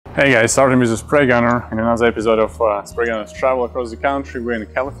Hey guys, Artem is a spray gunner in another episode of Spray Gunners Travel Across the Country. We're in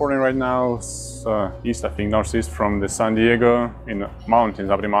California right now, east, I think, northeast from the San Diego, in the mountains,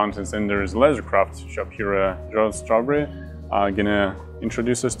 up the mountains, and there's a Leathercraft shop here, John Sedberry. Gonna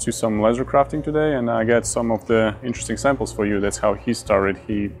introduce us to some leather crafting today, and I got some of the interesting samples for you. That's how he started.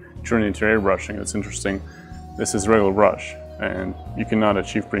 He turned into airbrushing. That's interesting. This is regular brush, and you cannot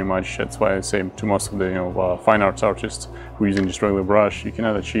achieve pretty much. That's why I say to most of the fine arts artists who are using just regular brush, you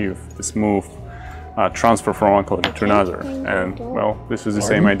cannot achieve the smooth transfer from one color to another. And well, this is the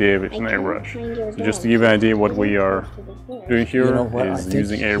same idea with an airbrush. So just to give you an idea, what we are doing here is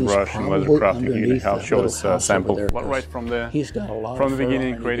using airbrush and Leathercraft. You can help show us a sample right from the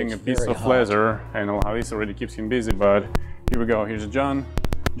beginning, creating a piece of leather. And Alice already keeps him busy, but here we go. Here's John.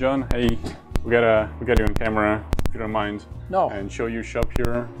 John, hey, we got you on camera, if you don't mind. No. And show you shop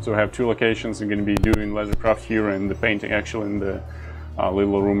here. So we have two locations. We're going to be doing Leathercraft here and the painting actually in the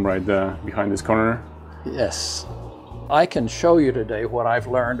little room right there behind this corner. Yes. I can show you today what I've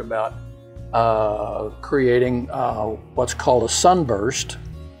learned about creating what's called a sunburst.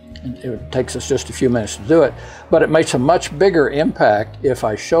 It takes us just a few minutes to do it, but it makes a much bigger impact if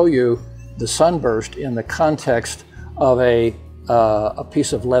I show you the sunburst in the context of a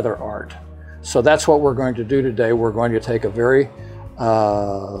piece of leather art. So that's what we're going to do today. We're going to take a very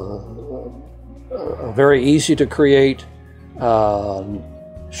easy to create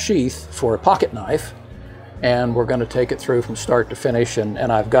sheath for a pocket knife, and we're going to take it through from start to finish. And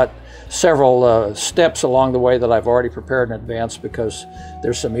I've got several steps along the way that I've already prepared in advance, because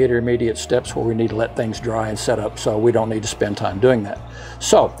there's some intermediate steps where we need to let things dry and set up, so we don't need to spend time doing that.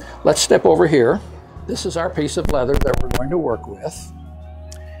 So let's step over here. This is our piece of leather that we're going to work with.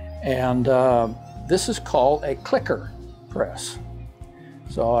 And this is called a clicker press.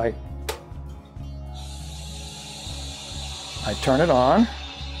 So I turn it on,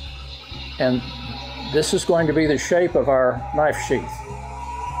 and this is going to be the shape of our knife sheath.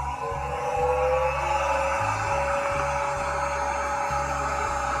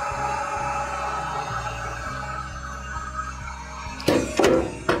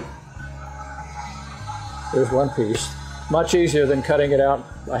 There's one piece. Much easier than cutting it out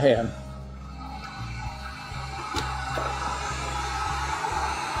by hand.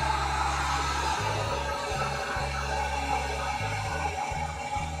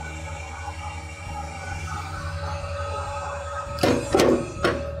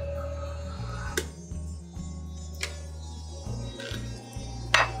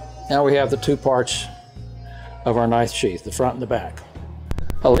 Now we have the two parts of our knife sheath, the front and the back.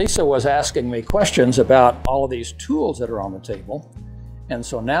 Elisa was asking me questions about all of these tools that are on the table, and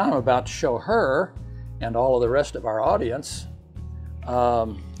so now I'm about to show her and all of the rest of our audience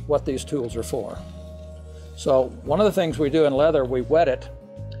what these tools are for. So one of the things we do in leather, we wet it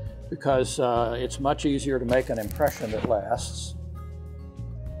because it's much easier to make an impression that lasts.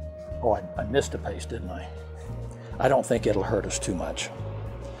 Oh, I missed a paste, didn't I? I don't think it'll hurt us too much.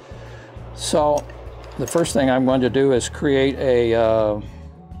 So the first thing I'm going to do is create a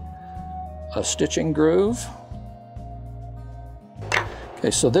stitching groove.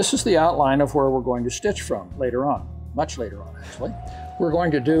 Okay, so this is the outline of where we're going to stitch from later on, much later on actually. We're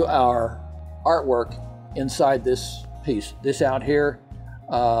going to do our artwork inside this piece. This out here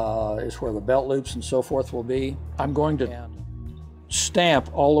is where the belt loops and so forth will be. I'm going to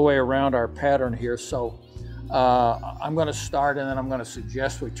stamp all the way around our pattern here, so I'm going to start, and then I'm going to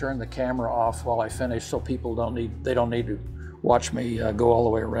suggest we turn the camera off while I finish, so people don't need to watch me go all the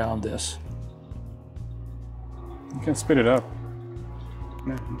way around this. You can speed it up.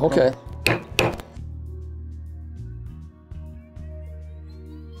 Yeah, okay.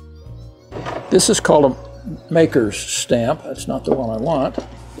 This is called a maker's stamp. That's not the one I want.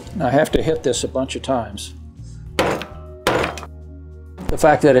 And I have to hit this a bunch of times. The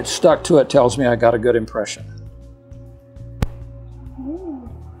fact that it stuck to it tells me I got a good impression.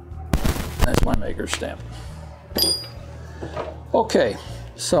 That's my maker's stamp. Okay.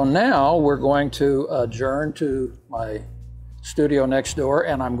 So now we're going to adjourn to my studio next door,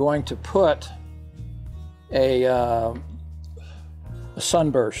 and I'm going to put a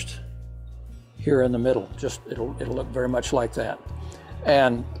sunburst here in the middle. Just it'll look very much like that.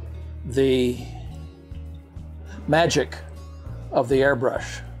 And the magic of the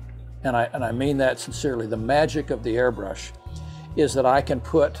airbrush, and I mean that sincerely, the magic of the airbrush is that I can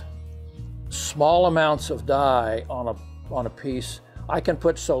put small amounts of dye on a piece. I can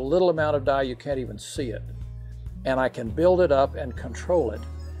put so little amount of dye you can't even see it, and I can build it up and control it.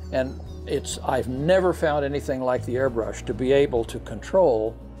 And I've never found anything like the airbrush to be able to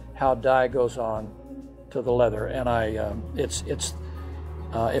control how dye goes on to the leather. And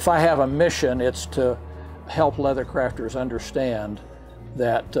if I have a mission, it's to help leathercrafters understand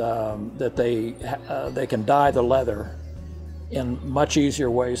that that they can dye the leather in much easier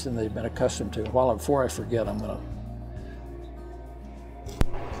ways than they've been accustomed to. Before I forget, I'm going to.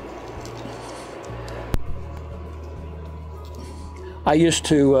 I used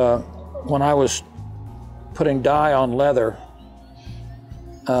to, when I was putting dye on leather,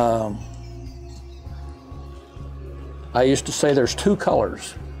 I used to say there's two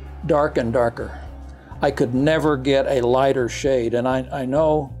colors, dark and darker. I could never get a lighter shade, and I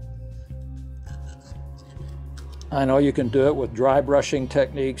know you can do it with dry brushing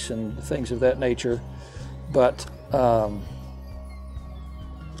techniques and things of that nature, but remember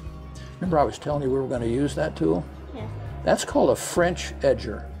I was telling you we were going to use that tool? Yeah. That's called a French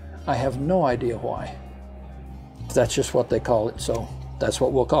edger. I have no idea why. That's just what they call it, so that's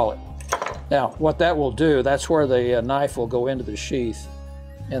what we'll call it. Now, what that will do, that's where the knife will go into the sheath,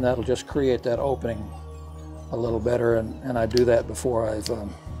 and that'll just create that opening a little better, and I do that before I've...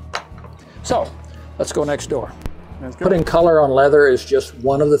 So, let's go next door. Putting color on leather is just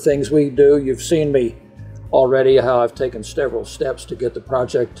one of the things we do. You've seen me already how I've taken several steps to get the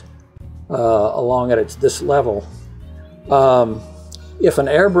project along at this level. If an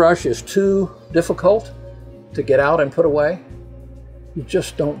airbrush is too difficult to get out and put away, you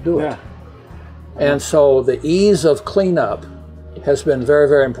just don't do it. Yeah. And so the ease of cleanup has been very,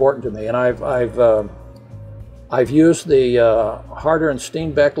 very important to me. And I've used the Harder and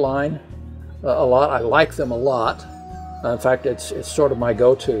Steenbeck line a lot. I like them a lot. In fact, it's sort of my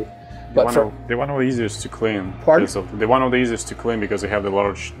go-to. But they're one of the easiest to clean. Pardon? They're one of the easiest to clean because they have the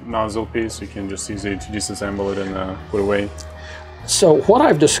large nozzle piece. You can just easily disassemble it and put away. So what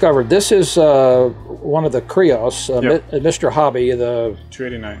I've discovered, this is one of the Krios, Mr. Hobby, the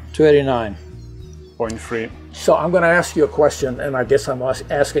 289. 289. 0.3. So I'm going to ask you a question, and I guess I'm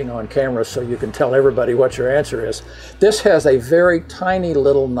asking on camera so you can tell everybody what your answer is. This has a very tiny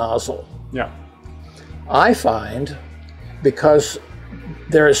little nozzle. Yeah. I find, because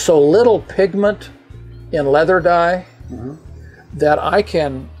there is so little pigment in leather dye, that I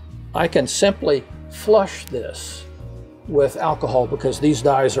can simply flush this with alcohol, because these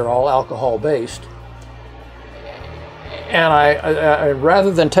dyes are all alcohol based. And I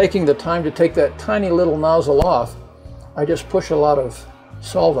rather than taking the time to take that tiny little nozzle off, I just push a lot of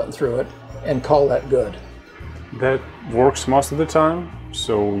solvent through it and call that good. That works most of the time.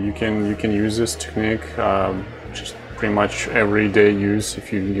 So you can use this technique just pretty much everyday use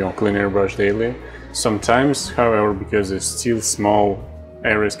if you clean airbrush daily. Sometimes, however, because it's still small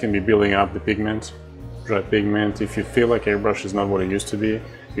areas can be building up the pigment, dry pigment. If you feel like airbrush is not what it used to be,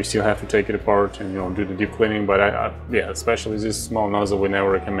 you still have to take it apart and do the deep cleaning. But yeah, especially this small nozzle, we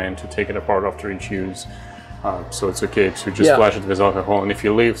never recommend to take it apart after each use. So it's okay to just flash it with alcohol, and if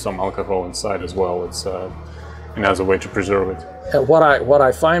you leave some alcohol inside as well, it's another way to preserve it. And what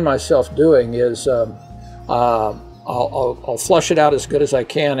I find myself doing is I'll flush it out as good as I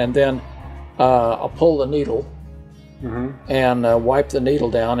can, and then I'll pull the needle and wipe the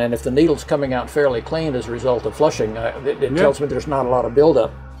needle down. And if the needle's coming out fairly clean as a result of flushing, it tells me there's not a lot of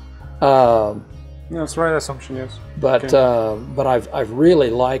buildup. That's the right assumption, yes. But but I've really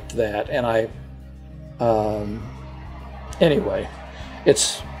liked that, and anyway,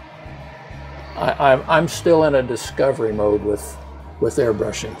 I'm still in a discovery mode with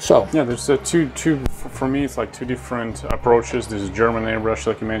airbrushing. So yeah, there's for me it's like two different approaches. There's German airbrush,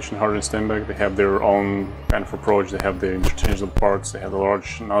 like you mentioned, Harder and Steenbeck. They have their own kind of approach. They have the interchangeable parts. They have the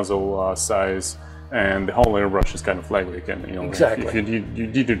large nozzle size, and the whole airbrush is kind of like exactly. If you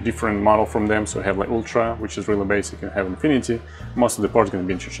did a different model from them, so you have like Ultra, which is really basic, and have Infinity. Most of the parts are going to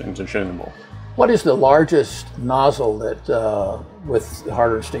be interchangeable. What is the largest nozzle that with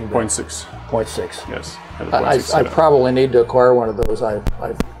Harder and Steenbeck? 0.6. 0.6. Yes. I probably need to acquire one of those. I've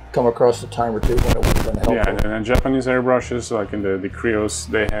come across a time or two when it would have been helpful. Yeah, and Japanese airbrushes, like in the Krios,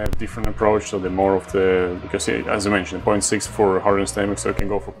 they have different approach. So they're more of because as I mentioned, 0.6 for Harder and Steenbeck, so you can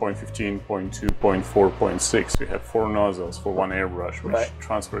go for 0.15, 0.2, 0.4, 0.6. You have 4 nozzles for one airbrush, which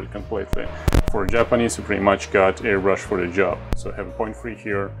transfers it completely. For Japanese, you pretty much got airbrush for the job. So have a 0.3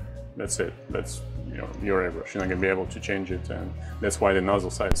 here. That's it. That's your airbrush. You're not going to be able to change it, and that's why the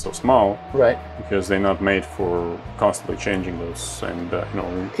nozzle size is so small. Right. Because they're not made for constantly changing those. And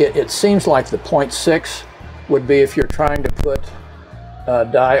it seems like the 0.6 would be if you're trying to put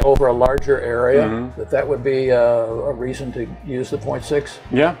dye over a larger area. That would be a reason to use the 0.6.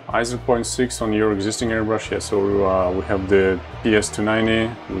 Yeah, ISO 0.6 on your existing airbrush. Yeah. So we have the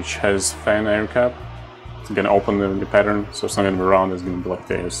PS290, which has fan air cap. It's going to open the pattern, so it's not going to be round. It's going to be like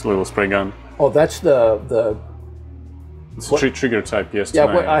this little spray gun. Oh, that's the It's a trigger type, yes. Yeah,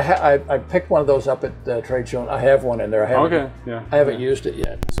 well, I picked one of those up at the trade show. I have one in there. I haven't used it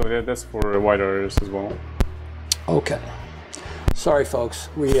yet. So that's for wide areas as well. Okay. Sorry, folks.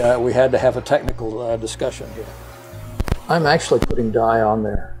 We had to have a technical discussion here. I'm actually putting dye on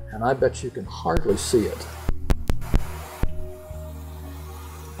there, and I bet you can hardly see it.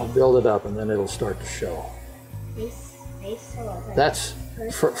 I'll build it up, and then it'll start to show. That's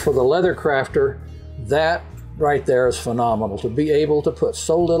for the Leathercrafter. That right there is phenomenal. To be able to put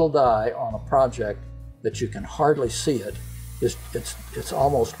so little dye on a project that you can hardly see it, it's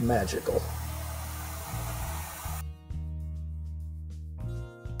almost magical.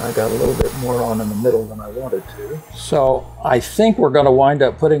 I got a little bit more on in the middle than I wanted to. So I think we're going to wind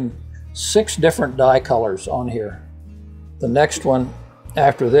up putting 6 different dye colors on here. The next one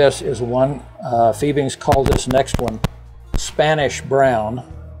after this is one, Phoebing's called this next one Spanish Brown.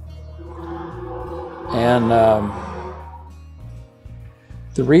 And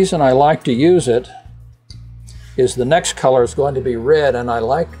the reason I like to use it is the next color is going to be red, and I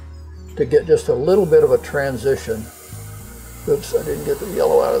like to get just a little bit of a transition. Oops, I didn't get the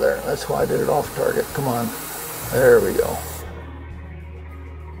yellow out of there. That's why I did it off target. Come on. There we go.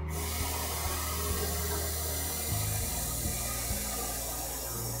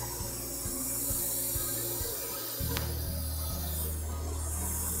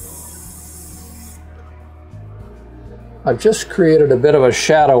 I've just created a bit of a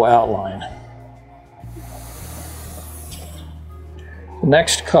shadow outline. The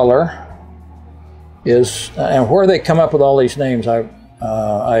next color is, and where they come up with all these names, I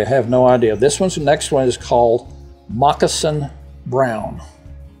have no idea. This one's, the next one is called Moccasin Brown.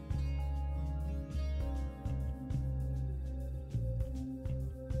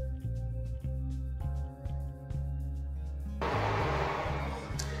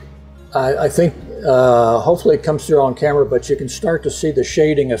 I think hopefully it comes through on camera, but you can start to see the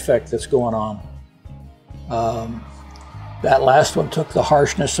shading effect that's going on. That last one took the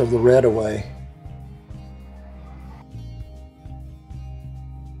harshness of the red away.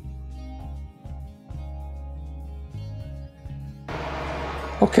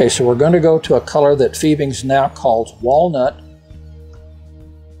 Okay, so we're going to go to a color that Phoebing's now calls Walnut.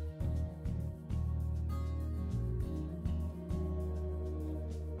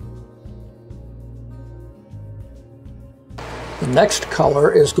 The next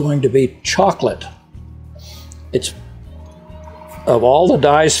color is going to be Chocolate. It's, of all the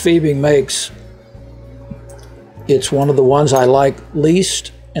dyes Phoebing makes, it's one of the ones I like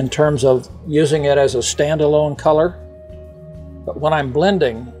least in terms of using it as a standalone color. But when I'm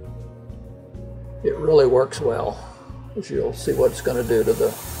blending, it really works well, as you'll see what it's going to do to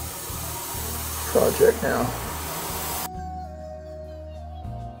the project now.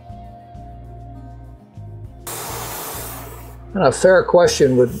 And a fair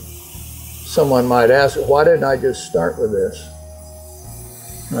question would, someone might ask, why didn't I just start with this?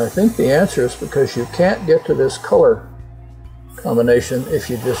 And I think the answer is because you can't get to this color combination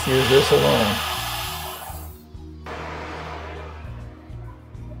if you just use this alone.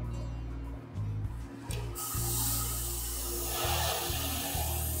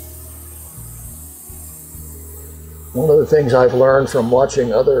 One of the things I've learned from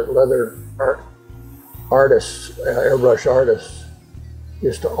watching other leather artists, airbrush artists,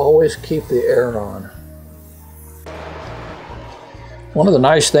 is to always keep the air on. One of the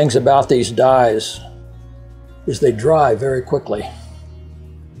nice things about these dyes is they dry very quickly.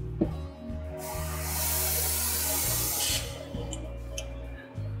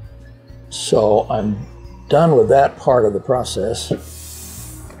 So I'm done with that part of the process.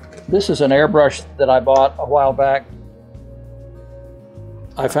 This is an airbrush that I bought a while back.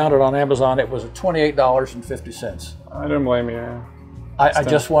 I found it on Amazon. It was $28.50. I don't blame you. I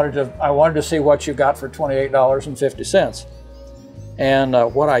just wanted to see what you got for $28.50. And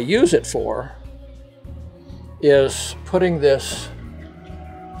what I use it for is putting this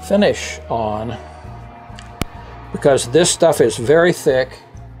finish on, because this stuff is very thick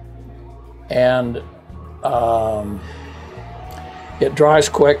and it dries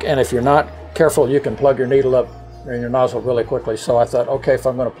quick, and if you're not careful, you can plug your needle up in your nozzle really quickly. So I thought, okay, if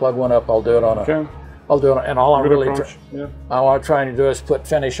I'm going to plug one up, I'll do it on I'll do it, and all I'm really all I'm trying to do is put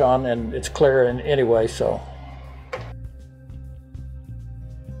finish on, and it's clear anyway. So.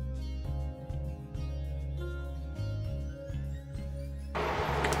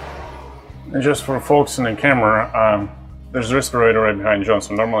 And just for folks in the camera, there's a respirator right behind John.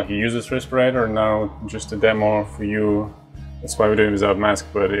 So normally he uses respirator. Now just a demo for you. That's why we do it without mask,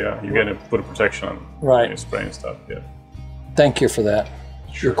 but yeah, you get to put a protection on when you spray and stuff. Yeah. Thank you for that.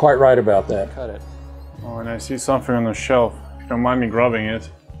 Sure. You're quite right about that. Cut it. Oh, and I see something on the shelf. If you don't mind me grabbing it.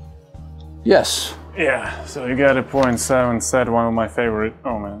 Yes. Yeah, so you got a .7 set, one of my favorite.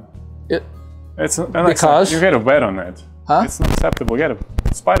 Oh man. It's because? You get a web on it. Huh? It's not acceptable. You get a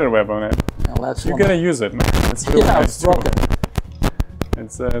spider web on it. Well, that's you gotta use it, man. It's a really nice tool.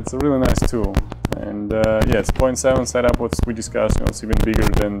 It's a really nice tool. And yeah, it's .7 setup, what we discussed. You know, it's even bigger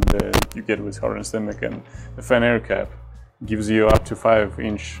than you get with hard and stomach, and the fan air cap gives you up to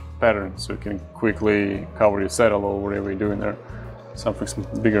 5-inch pattern, so you can quickly cover your saddle or whatever you're doing there. Something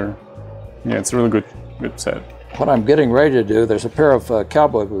bigger. Yeah, it's a really good set. What I'm getting ready to do, there's a pair of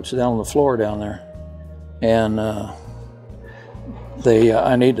cowboy boots down on the floor down there, and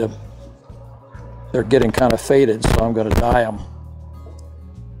they're getting kind of faded, so I'm going to dye them.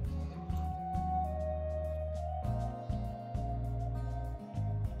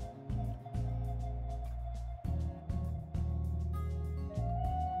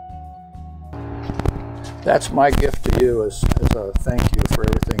 That's my gift to you as a thank you for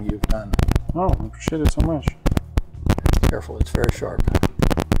everything you've done. Oh, I appreciate it so much. Careful, it's very sharp.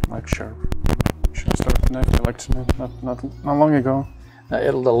 Like sharp. Should have started the knife. I liked it not long ago.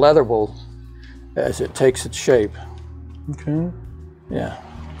 The leather will, as it takes its shape. Okay. Yeah.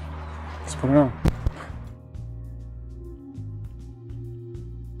 Let's put it on.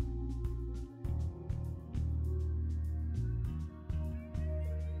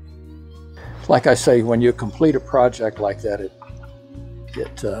 Like I say, when you complete a project like that, it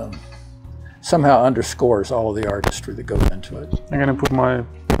somehow underscores all of the artistry that goes into it. I'm gonna put my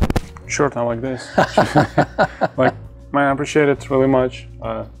shirt on like this. Like, man, I appreciate it really much.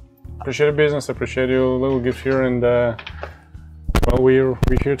 Appreciate the business, appreciate your little gift here, and well, we're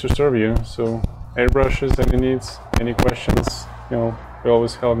here to serve you. So, airbrushes, any needs, any questions, you know, we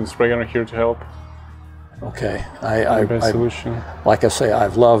always help. The spray gunner here to help. Okay, solution. Like I say,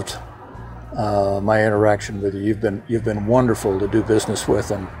 I've loved my interaction with you. You've been wonderful to do business with,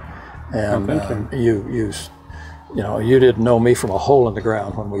 and thank you. You know, you didn't know me from a hole in the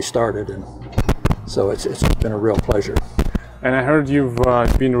ground when we started, and so it's been a real pleasure. And I heard you've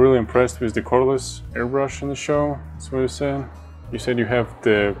been really impressed with the cordless airbrush in the show. That's what you said. You said you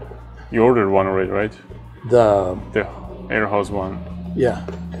ordered one already, right? The air hose one. Yeah.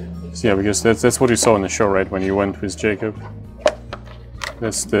 So yeah, because that's what you saw in the show, right? When you went with Jacob.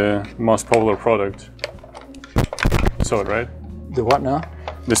 That's the most popular product. You saw it, right? The what now?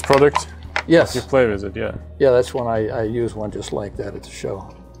 This product? Yes. You play with it, yeah. Yeah, that's when I use one just like that at the show.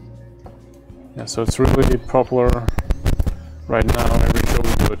 Yeah, so it's really popular right now. Every show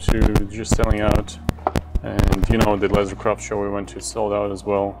we go to, just selling out. And you know, the Leathercraft show we went to sold out as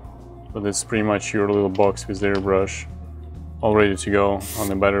well. But it's pretty much your little box with the airbrush, all ready to go on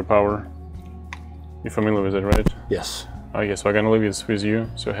the battery power. You're familiar with it, right? Yes. I guess so. I'm gonna leave this with you.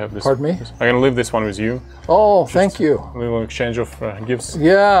 So I have this. Pardon me? I'm gonna leave this one with you. Oh, thank you. A little exchange of gifts.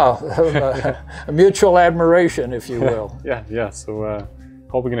 Yeah, a mutual admiration, if you will. Yeah. So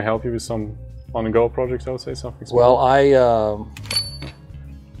hope we're gonna help you with some on-the-go projects. I would say something small. Well,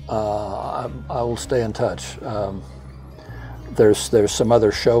 I will stay in touch. There's some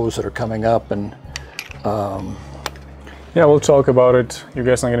other shows that are coming up, and yeah, we'll talk about it. You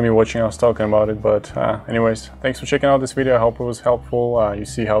guys are not going to be watching us talking about it, but anyways, thanks for checking out this video. I hope it was helpful. You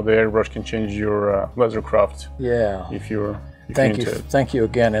see how the airbrush can change your Leathercraft. Yeah. If you're thank you. Thank you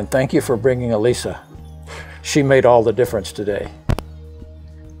again, and thank you for bringing Elisa. She made all the difference today.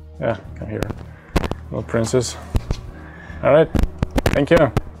 Yeah, come here, little princess. All right. Thank you.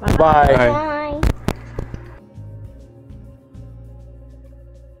 Bye. Bye.